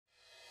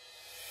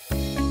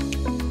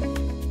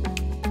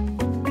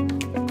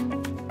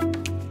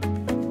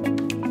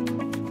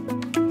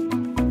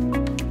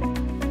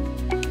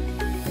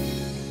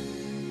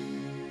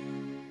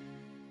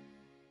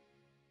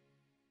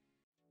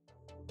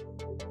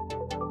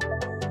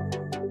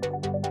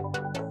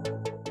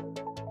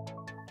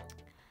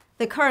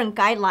The current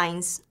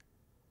guidelines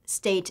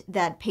state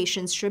that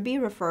patients should be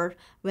referred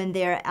when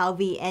their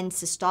LV end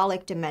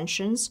systolic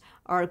dimensions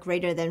are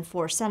greater than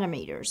 4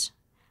 centimeters.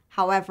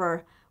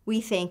 However, we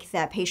think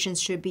that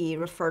patients should be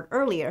referred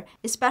earlier,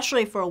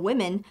 especially for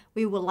women.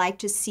 We would like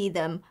to see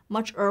them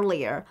much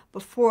earlier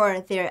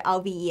before their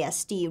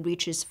LVESD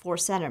reaches 4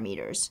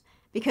 centimeters.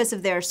 Because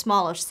of their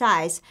smaller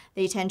size,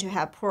 they tend to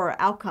have poorer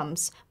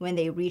outcomes when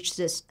they reach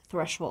this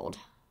threshold.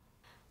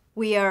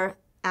 We are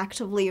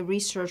actively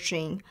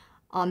researching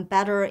on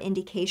better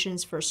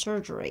indications for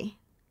surgery.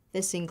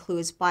 This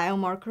includes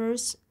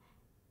biomarkers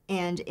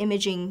and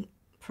imaging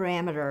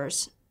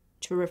parameters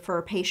to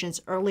refer patients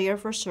earlier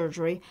for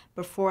surgery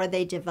before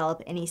they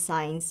develop any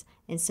signs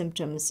and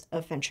symptoms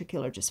of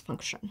ventricular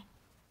dysfunction.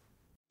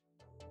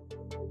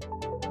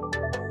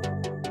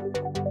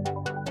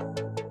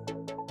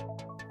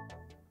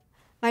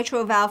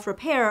 Mitral valve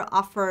repair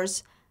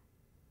offers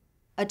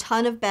a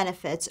ton of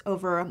benefits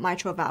over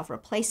mitral valve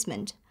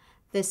replacement.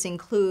 This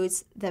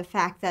includes the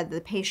fact that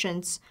the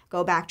patients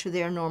go back to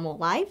their normal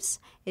lives.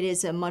 It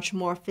is a much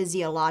more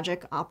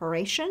physiologic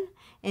operation,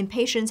 and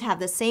patients have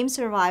the same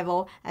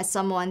survival as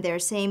someone their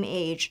same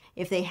age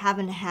if they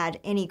haven't had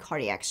any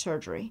cardiac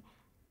surgery.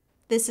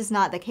 This is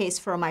not the case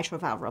for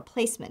mitral valve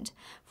replacement.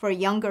 For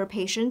younger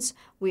patients,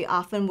 we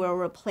often will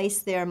replace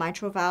their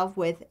mitral valve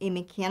with a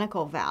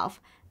mechanical valve.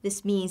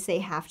 This means they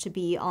have to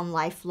be on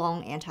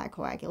lifelong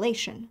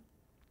anticoagulation.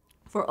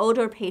 For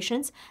older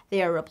patients,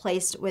 they are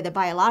replaced with a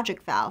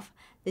biologic valve.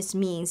 This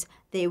means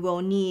they will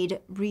need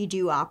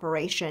redo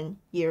operation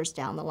years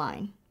down the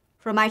line.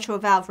 For mitral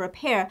valve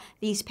repair,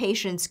 these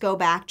patients go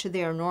back to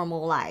their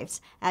normal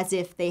lives as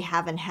if they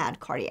haven't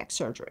had cardiac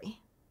surgery.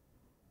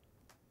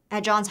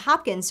 At Johns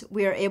Hopkins,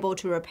 we are able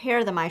to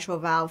repair the mitral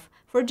valve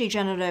for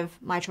degenerative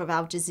mitral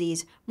valve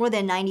disease more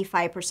than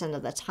 95%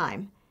 of the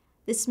time.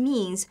 This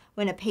means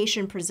when a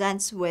patient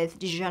presents with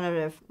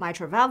degenerative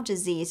mitral valve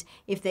disease,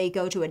 if they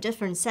go to a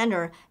different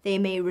center, they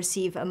may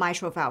receive a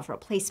mitral valve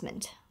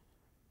replacement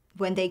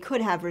when they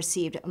could have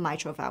received a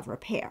mitral valve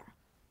repair.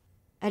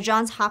 At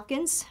Johns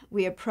Hopkins,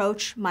 we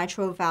approach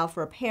mitral valve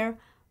repair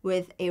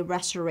with a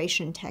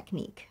restoration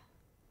technique.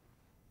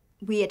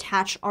 We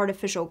attach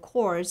artificial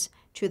cords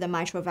to the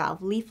mitral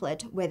valve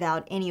leaflet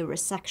without any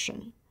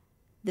resection.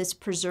 This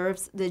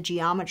preserves the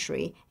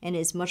geometry and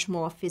is much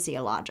more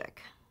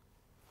physiologic.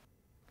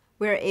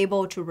 We're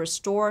able to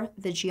restore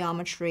the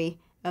geometry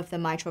of the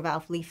mitral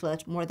valve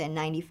leaflet more than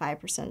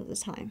 95% of the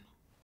time.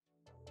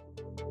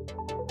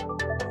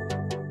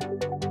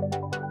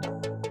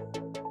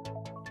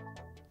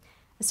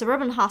 At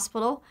Suburban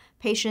Hospital,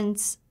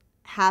 patients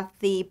have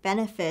the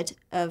benefit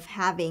of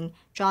having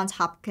Johns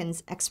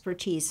Hopkins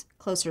expertise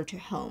closer to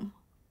home.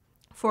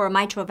 For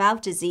mitral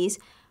valve disease,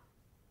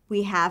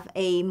 we have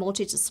a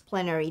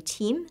multidisciplinary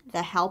team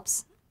that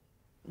helps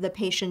the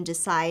patient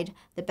decide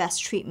the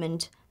best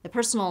treatment, the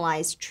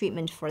personalized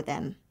treatment for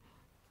them.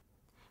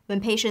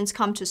 When patients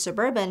come to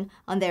Suburban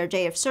on their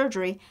day of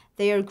surgery,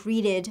 they are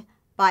greeted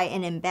by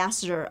an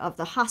ambassador of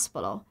the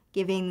hospital,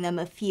 giving them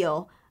a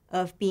feel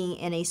of being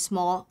in a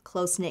small,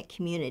 close-knit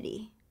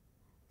community.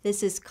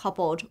 This is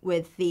coupled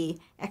with the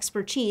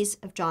expertise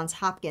of Johns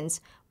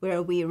Hopkins,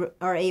 where we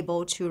are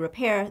able to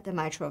repair the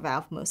mitral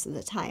valve most of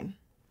the time.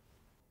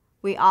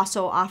 We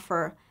also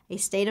offer a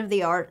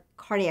state-of-the-art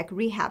cardiac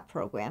rehab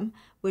program,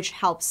 which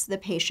helps the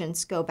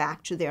patients go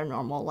back to their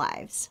normal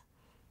lives.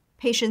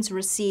 Patients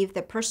receive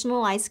the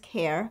personalized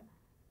care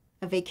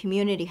of a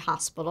community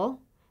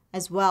hospital,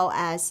 as well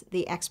as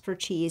the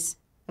expertise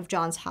of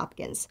Johns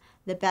Hopkins,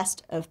 the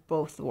best of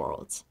both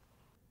worlds.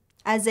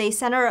 As a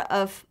center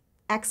of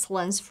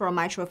excellence for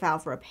mitral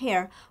valve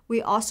repair,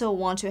 we also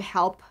want to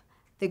help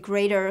the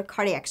greater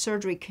cardiac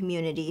surgery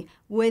community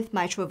with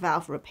mitral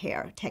valve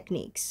repair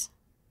techniques.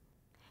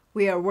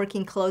 We are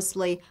working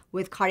closely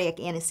with cardiac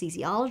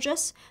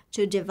anesthesiologists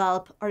to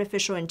develop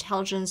artificial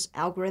intelligence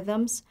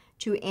algorithms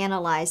to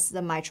analyze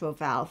the mitral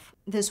valve.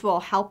 This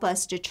will help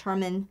us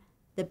determine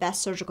the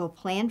best surgical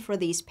plan for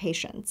these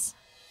patients.